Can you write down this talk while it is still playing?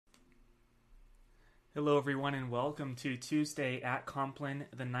Hello, everyone, and welcome to Tuesday at Compline,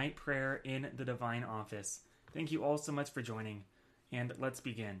 the night prayer in the Divine Office. Thank you all so much for joining, and let's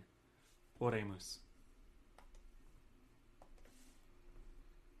begin. Oremus.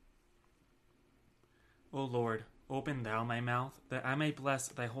 O Lord, open thou my mouth, that I may bless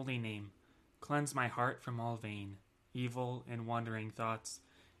thy holy name. Cleanse my heart from all vain, evil, and wandering thoughts.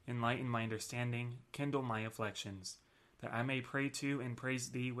 Enlighten my understanding, kindle my afflictions, that I may pray to and praise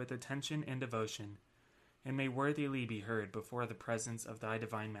thee with attention and devotion, and may worthily be heard before the presence of thy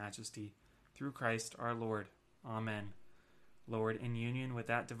divine majesty, through Christ our Lord. Amen. Lord, in union with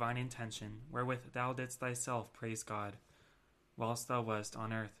that divine intention wherewith thou didst thyself praise God, whilst thou wast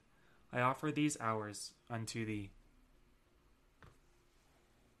on earth, I offer these hours unto thee.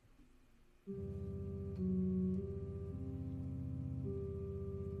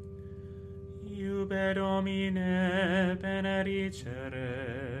 Iube Domine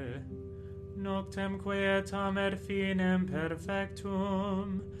benedicere, noctem quietam et finem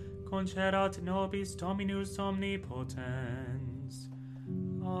perfectum, concedat nobis Dominus omnipotens.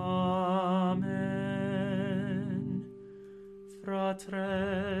 Amen.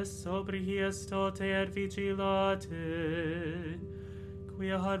 Fratres, sobrius tote et vigilate,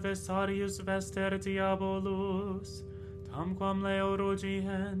 quia adversarius vester diabolus, tamquam leo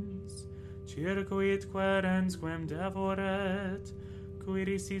rugiens, circuit querens quem devoret, qui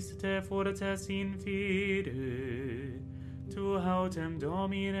resiste fortes in fide, tu autem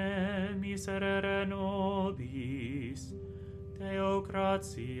Domine miserere nobis, Deo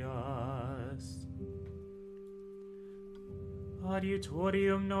gratias.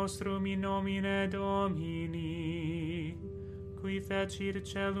 Adiutorium nostrum in nomine Domini, qui fecit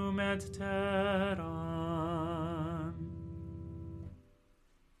celum et terram.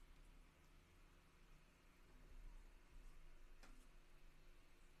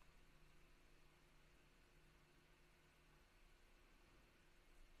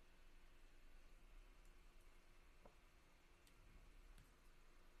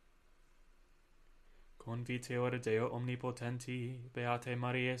 Conviteor Deo omnipotenti, Beate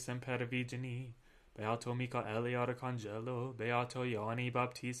Mariae semper Virgini, Beato Michaeli Arcangelo, Beato Ioanni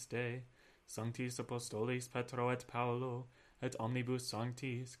Baptiste, Sanctis Apostolis Petro et Paulo, et omnibus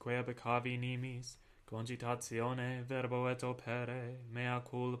sanctis, quia becavi nimis, cogitatione verbo et opere, mea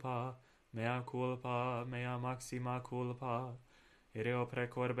culpa, mea culpa, mea maxima culpa, Ireo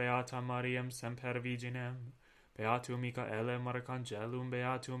precor Beata Mariam semper Virginem, Beatum Michaelem Arcangelum,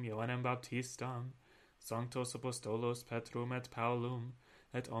 Beatum Ioannem Baptistam, Sanctos Apostolos Petrum et Paulum,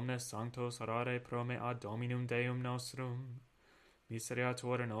 et omnes sanctos orare pro me ad Dominum Deum nostrum.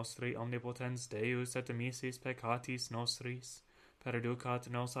 Miseriator nostri omnipotens Deus et missis peccatis nostris, perducat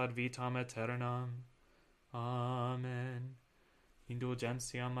nos ad vitam aeternam. Amen.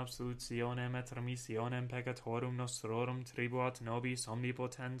 Indulgentiam absolutionem et remissionem peccatorum nostrorum tribuat nobis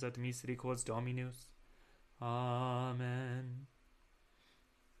omnipotens et misericords Dominus. Amen.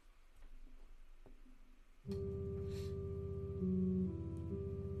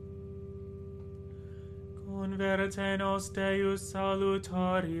 Converte nos Deus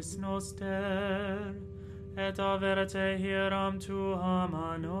salutaris noster, et averte hieram tuam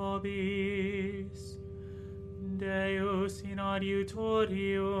a nobis. Deus in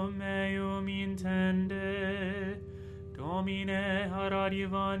adiutorium meum intende, Domine ad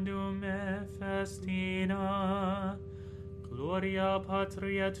adiuvandum me festina, Gloria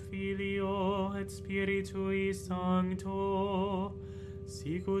Patri et Filio et Spiritui Sancto,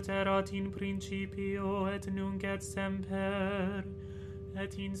 sicut erat in principio et nunc et semper,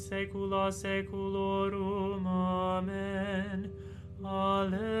 et in saecula saeculorum. Amen.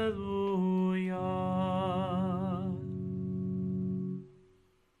 Alleluia.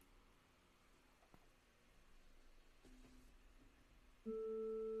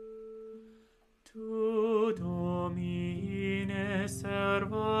 Tu, Domine,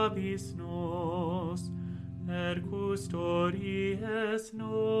 servabis nos, et custodies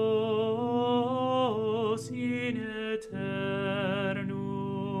nos in aeternum.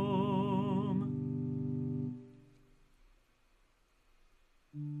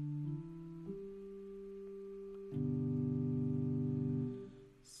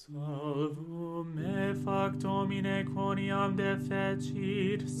 Salvum me fac Domine quoniam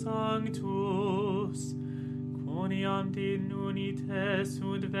defecit sanctus, quoniam in unitas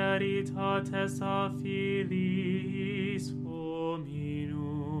und veritates a filiis hominum.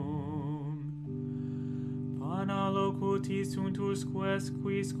 Pana locuti sunt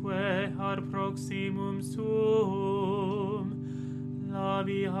quisque ad proximum suum,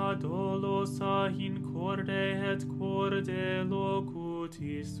 labia dolosa in corde et corde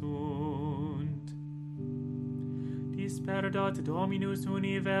locuti sunt. Disperdat Dominus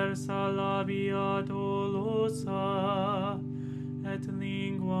universa labia dolosa, et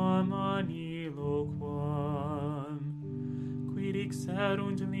lingua mani loquam, quid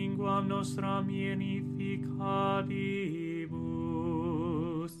exerunt linguam nostram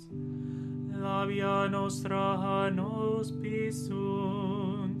inificabibus, labia nostra nos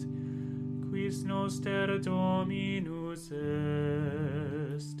bisunt, quis noster Dominus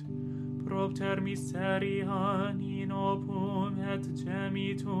est, propter miseria in opum et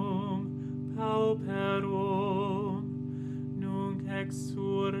gemitum pauperum, nunc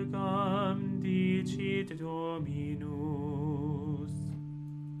exurgam dicit Dominus.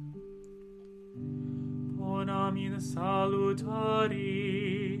 Bonam in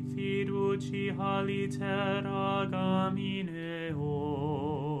salutari fiduci haliter agam in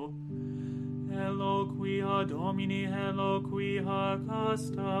eo, eloquia Domini eloquia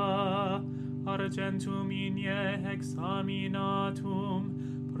casta, argentum inie examinatum,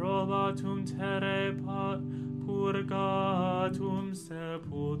 probatum terre purgatum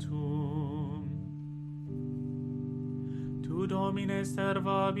sepultum. Tu Domine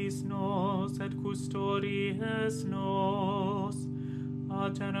servabis nos et custories nos,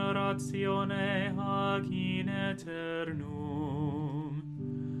 a generatione ac in aeternum.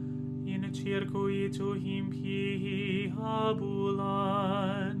 In circuitu impii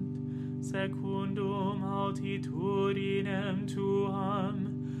abulant, secundum altitudinem tuam,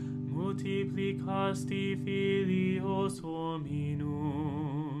 multiplicasti filios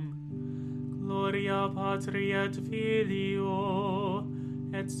hominum. Gloria Patri et Filio,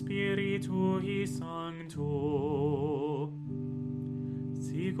 et Spiritui Sancto,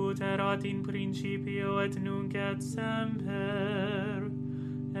 sicut erat in principio et nunc et semper,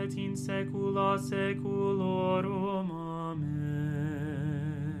 et in saecula saeculorum. Amen.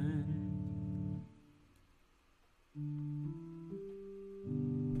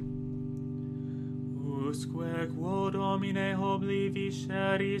 Usque quo Domine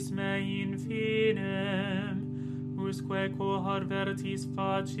oblivisceris me in finem, usque quo advertis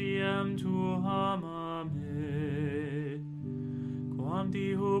faciem tuam a me, quam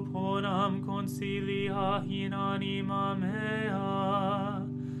diu ponam consilia in anima mea,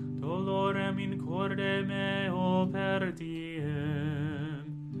 dolorem in corde meo perdiem,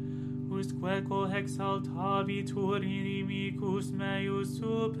 usque quo exaltabitur inimicus meus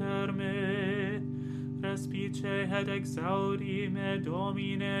super me, respice et exaudi me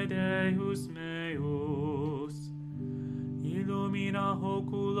Domine Deus meus. Illumina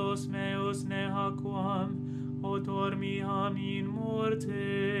oculos meus nequam dormiam in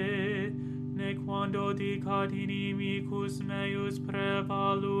morte, nequando dicat inimicus meus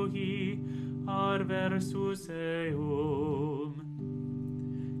prevalui adversus eum.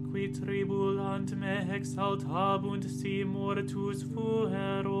 Qui tribulant me exaltabunt si mortus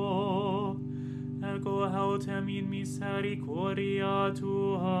fuero, ego autem in misericordia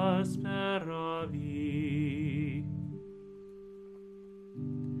tua speravi.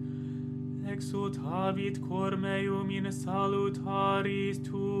 Exultavit cor meum in salutaris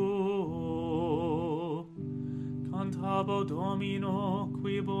tuo, cantabo Domino,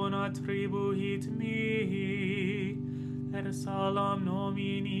 qui bona tribuit mihi, et salam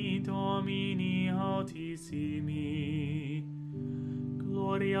nomini Domini altissimi.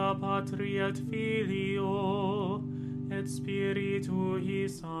 Gloria Patri et Filio, et Spiritui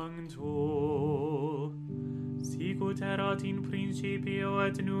Sancto, sicut erat in principio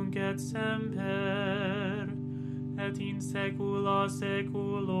et nunc et semper, et in saecula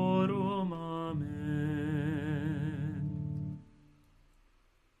saeculorum. Amen.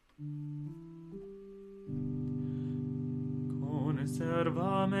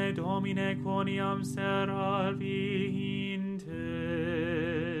 Conserva me Domine quoniam servi in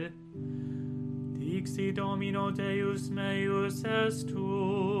te. Dixi Domino Deus meus est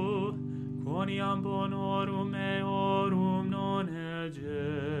tu, quoniam bonorum meorum non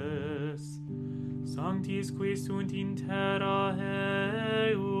eges. Sanctis qui sunt in terra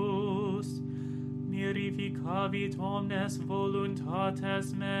eius, mirificavit omnes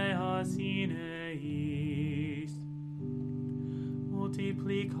voluntates meas in eis.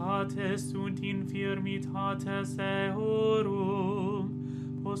 Multiplicates sunt infirmitates eorum,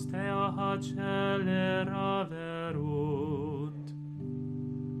 postea accelera verunt.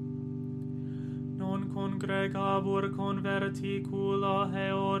 Non congregabur converticula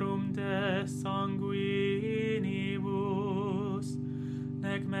eorum de sanguinibus,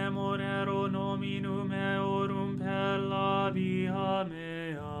 nec memorero nominum eorum per labia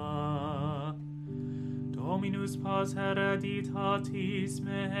mea. Dominus manus pas hereditatis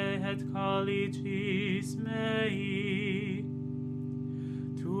meae et calicis mei.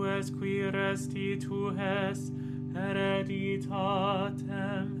 Tu es qui restitues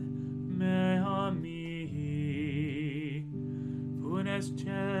hereditatem mea mihi. Funes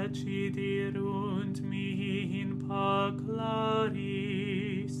cecidirunt mihi in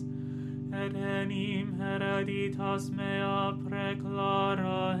paclaris, et enim hereditas mea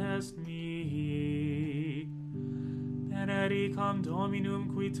preclara est mihi. Benedicam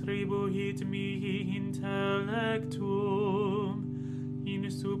Dominum qui tribuit mihi intellectum, in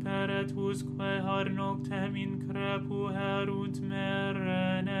super etusque ar noctem increpuerunt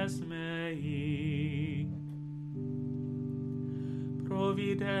merenes mei.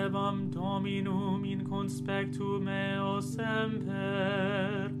 Providebam Dominum in conspectu meo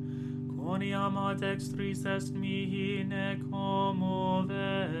semper, quoniam ad extris est mihi ne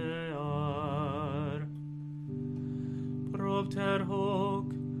commovear. Propter hoc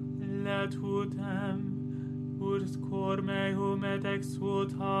letutem ut cor meum et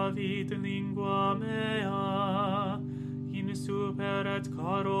exultavit lingua mea, in super et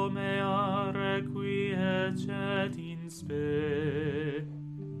caro mea requiescet in spe.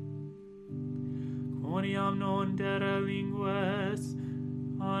 Quoniam non dere lingues,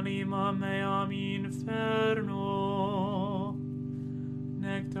 anima meam inferno,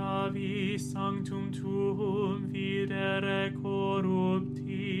 nec davi sanctum tuum videre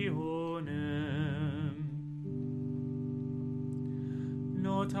corruptionem.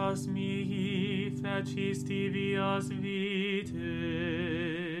 Notas mihi fecis tibias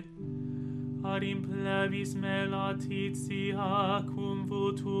vitae, ad in plebis me latitia cum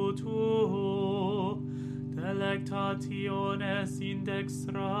vultu tuo, delectationes in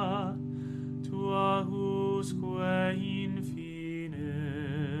dextra tua usque in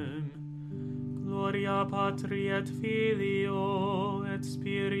finem. Gloria Patri et Filio et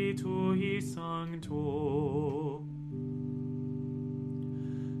Spiritui Sancto.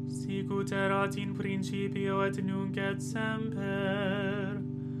 Sicut erat in principio et nunc et semper,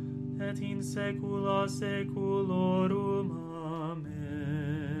 et in saecula saeculorum. Amen.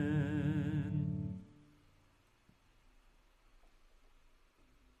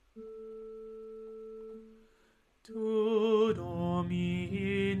 Tu,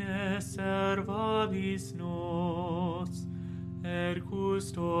 Domine, servabis nos, et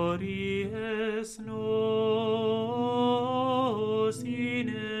custories nos in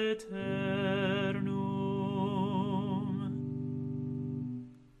aeternum.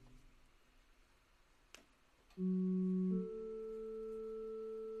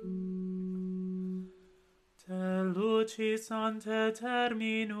 Te lucis ante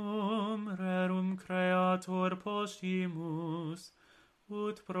terminum rerum creator poscimus,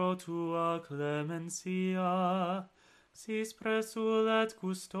 ut pro tua clementia, sis presul et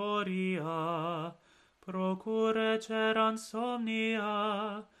custodia, procure cerant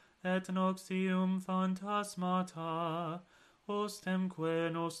somnia, et noxium phantasmata,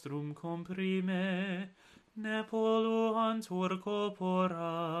 ostemque nostrum comprime, ne polluantur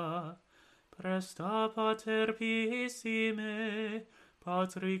corpora. Presta pater pissime,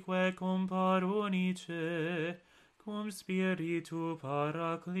 patrique cum parunice, cum spiritu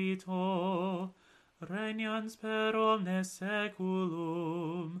paraclito, regnans per omnes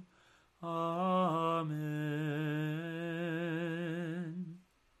saeculum. Amen.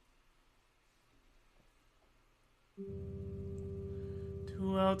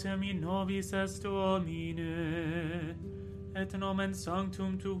 Tu autem in nobis est Domine, et nomen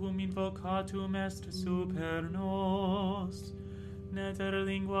sanctum tuum invocatum est super nos, neter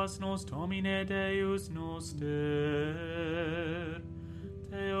linguas nos Domine Deus noster,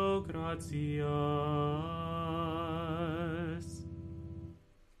 Deo gratias.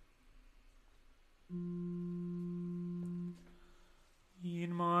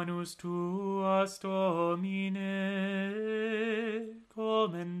 In manus tuas, Domine,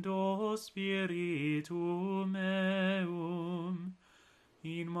 commendo spiritum meum.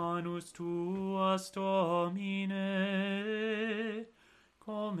 In manus tuas, Domine,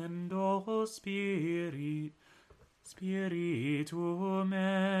 commendo spiritum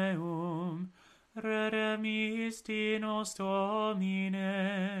meum. Redemisti nos,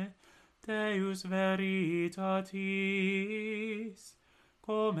 Domine, Deus veritatis,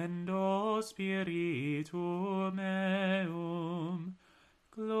 commendo spiritum meum.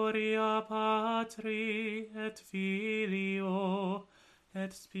 Gloria Patri et Filio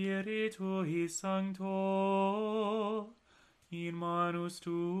et Spiritui Sancto, in manus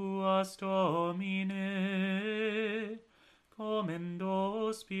tuas, Domine,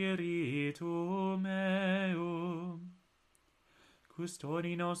 commendo spiritum meum.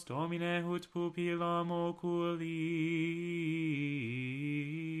 Custodi nos Domine ut pupillam oculi.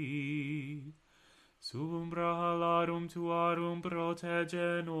 Sub umbra halarum tuarum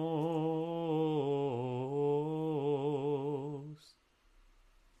protege nos.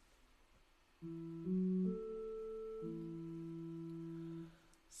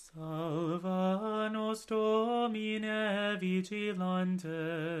 Salva nos Domine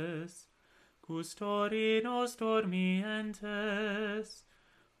vigilantes, custodi nos dormientes,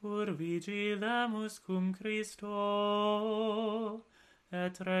 vigilemus cum Christo,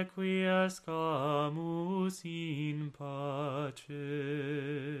 et requiescamus in pace.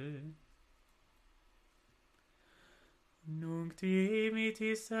 Nunc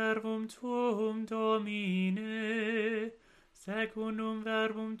dimiti servum tuum, Domine, secundum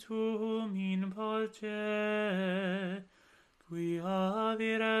verbum tuum in pace, quia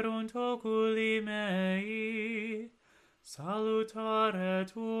virerunt oculi mei, salutare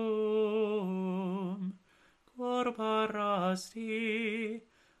tuum, corporasti,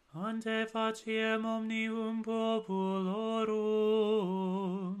 ante faciem omnium populorum,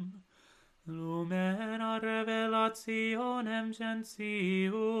 lumena revelationem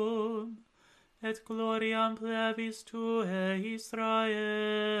gentium, et gloriam plebis tuae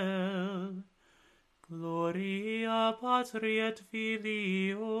Israel. Gloria Patri et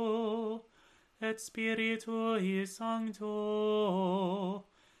Filio, et Spiritui Sancto,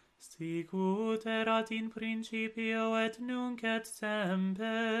 sicut erat in principio et nunc et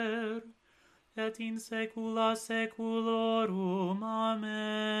semper, et in saecula saeculorum.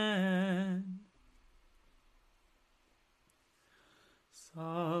 Amen.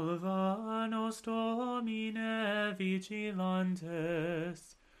 Salva nos Domine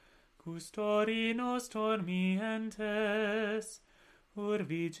vigilantes, custodi nos dormientes,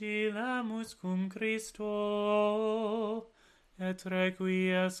 vigilemus cum Christo, et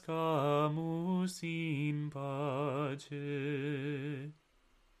requiescamus in pace.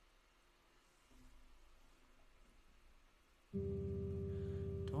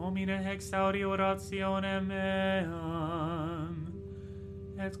 Domine exaudi orationem meam,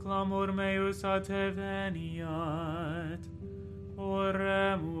 et clamor meus a te veniat.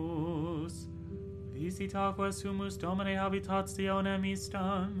 Oremus. Visitaque sumus Domine habitationem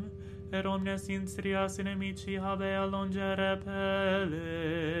istam, et omnes instrias inimici habea longe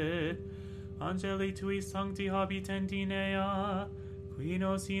repelle. Angeli tui sancti habitent in ea, qui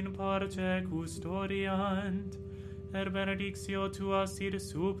nos in parce custodiant, et benedictio tua sit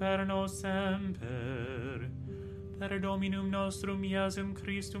super nos semper. Per Dominum nostrum Iesum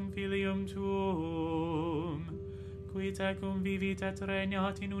Christum Filium tuum, qui tecum vivit et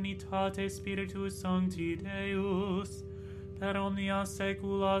regnat in unitate Spiritus Sancti Deus, per omnia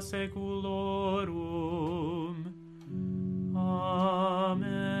saecula saeculorum.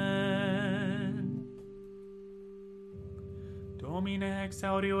 Amen. Domine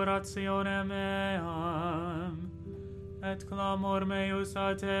exaudi orationem meam, et clamor meus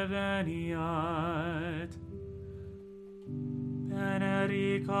a te veniat.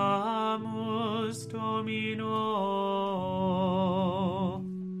 Benedicamus Domino,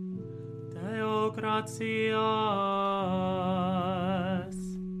 Deo gratias.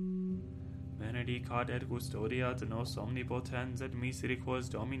 Benedicat et custodiat nos omnipotens et misericors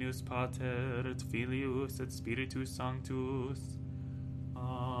Dominus Pater et Filius et Spiritus Sanctus.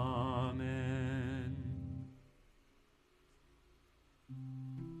 Amen.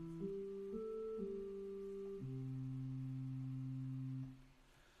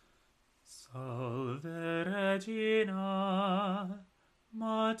 Salve Regina,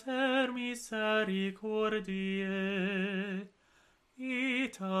 Mater misericordiae,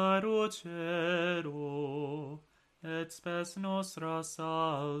 vita docero, et spes nostra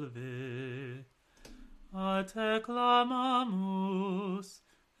salve. A te clamamus,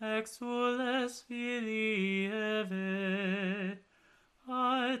 exules Filii Eve,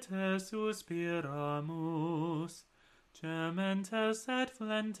 a te suspiramus, gementes et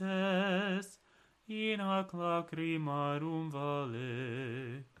flentes, in ac lacrimarum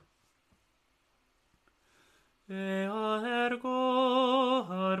vale. Ea ergo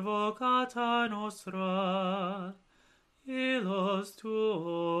advocata nostra, illos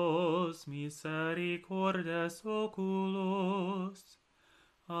tuos misericordes oculos,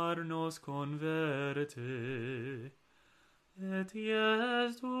 ad nos converte, et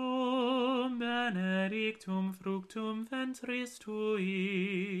Iesum benedictum fructum ventris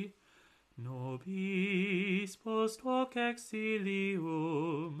tui, nobis post hoc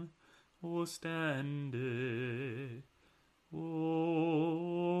exilium ostende. O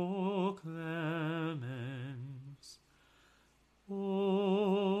clemens, O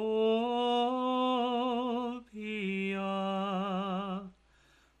pia,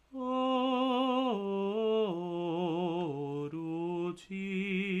 O dulcis,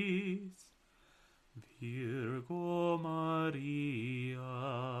 Virgo Maria.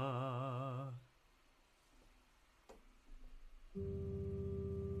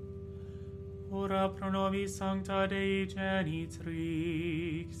 Ora pro nobis sancta Dei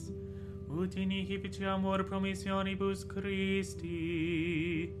genitrix, ut in nihil amor promissionibus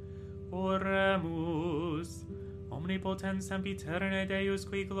Christi, oremus. Omnipotens sempiterne Deus,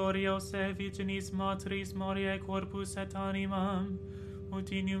 qui glorios et virginis matris Mariae corpus et animam,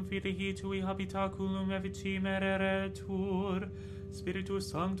 ut inium filii tui habitaculum efficimere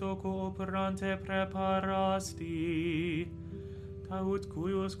Spiritus Sancto cooperante preparasti, taut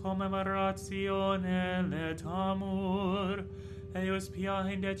cuius commemoratione letamur, eius pia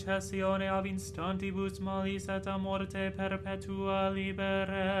indecessione ab instantibus malis et a morte perpetua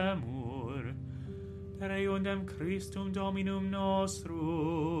liberemur, per eundem Christum Dominum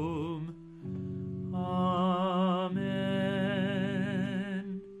nostrum. Amen.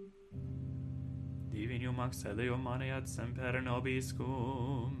 Divinium auxilium maneat semper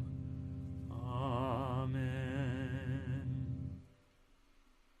nobiscum. Amen.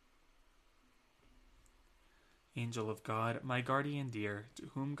 Angel of God, my guardian dear, to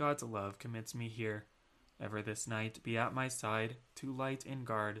whom God's love commits me here, ever this night be at my side, to light and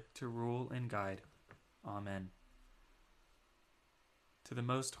guard, to rule and guide. Amen. To the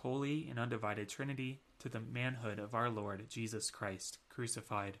most holy and undivided Trinity, to the manhood of our Lord Jesus Christ,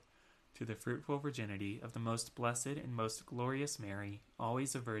 crucified, to the fruitful virginity of the most blessed and most glorious Mary,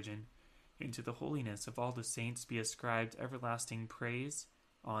 always a virgin, and to the holiness of all the saints be ascribed everlasting praise,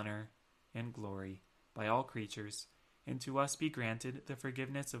 honor, and glory by all creatures, and to us be granted the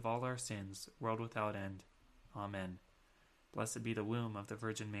forgiveness of all our sins, world without end. Amen. Blessed be the womb of the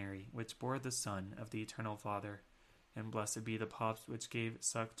Virgin Mary, which bore the Son of the Eternal Father, and blessed be the paps which gave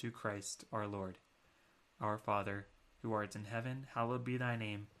suck to Christ our Lord. Our Father, who art in heaven, hallowed be thy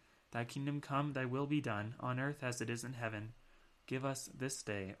name. Thy kingdom come, thy will be done, on earth as it is in heaven. Give us this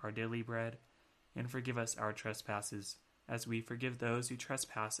day our daily bread, and forgive us our trespasses, as we forgive those who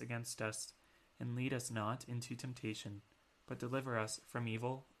trespass against us. And lead us not into temptation, but deliver us from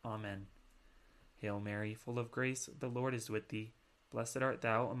evil. Amen. Hail Mary, full of grace, the Lord is with thee. Blessed art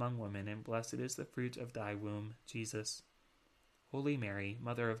thou among women, and blessed is the fruit of thy womb, Jesus. Holy Mary,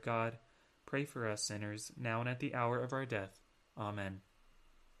 Mother of God, pray for us sinners, now and at the hour of our death. Amen.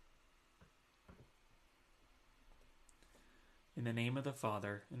 In the name of the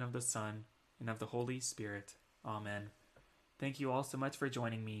Father, and of the Son, and of the Holy Spirit. Amen. Thank you all so much for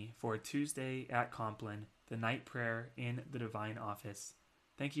joining me for Tuesday at Compline, the night prayer in the Divine Office.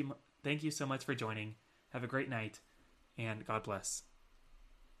 Thank you so much for joining. Have a great night, and God bless.